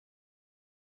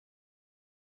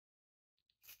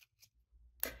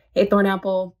Hey,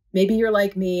 Thornapple, maybe you're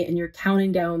like me and you're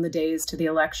counting down the days to the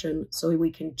election so we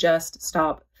can just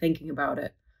stop thinking about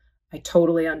it. I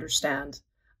totally understand.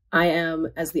 I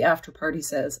am, as the after party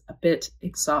says, a bit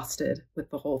exhausted with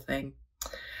the whole thing.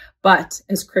 But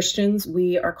as Christians,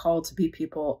 we are called to be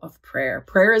people of prayer.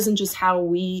 Prayer isn't just how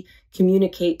we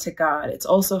communicate to God. It's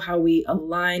also how we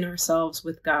align ourselves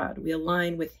with God. We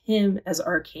align with Him as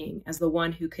our King, as the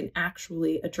one who can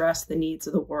actually address the needs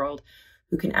of the world,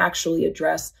 who can actually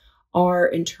address our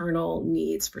internal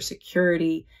needs for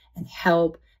security and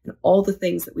help and all the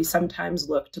things that we sometimes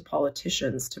look to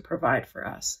politicians to provide for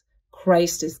us.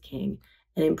 Christ is King.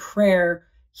 And in prayer,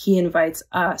 He invites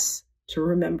us to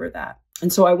remember that.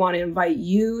 And so I want to invite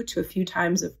you to a few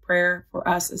times of prayer for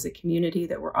us as a community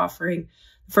that we're offering.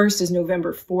 The first is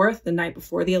November 4th, the night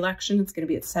before the election. It's going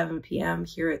to be at 7 p.m.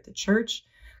 here at the church.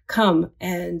 Come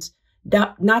and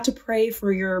not to pray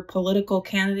for your political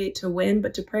candidate to win,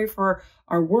 but to pray for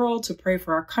our world, to pray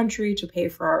for our country, to pray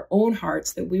for our own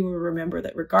hearts, that we will remember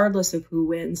that regardless of who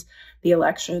wins the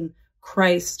election,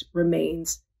 Christ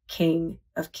remains King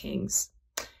of Kings.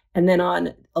 And then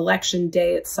on election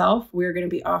day itself, we're going to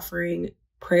be offering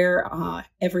prayer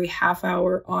every half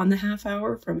hour on the half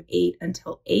hour from 8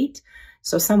 until 8.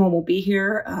 So someone will be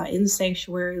here in the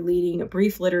sanctuary leading a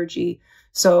brief liturgy.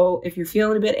 So if you're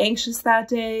feeling a bit anxious that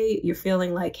day, you're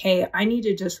feeling like, hey, I need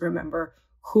to just remember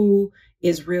who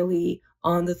is really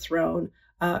on the throne.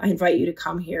 I invite you to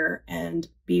come here and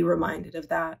be reminded of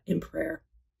that in prayer.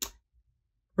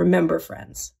 Remember,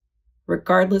 friends,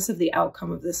 regardless of the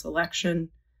outcome of this election,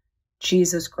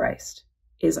 Jesus Christ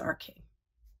is our King.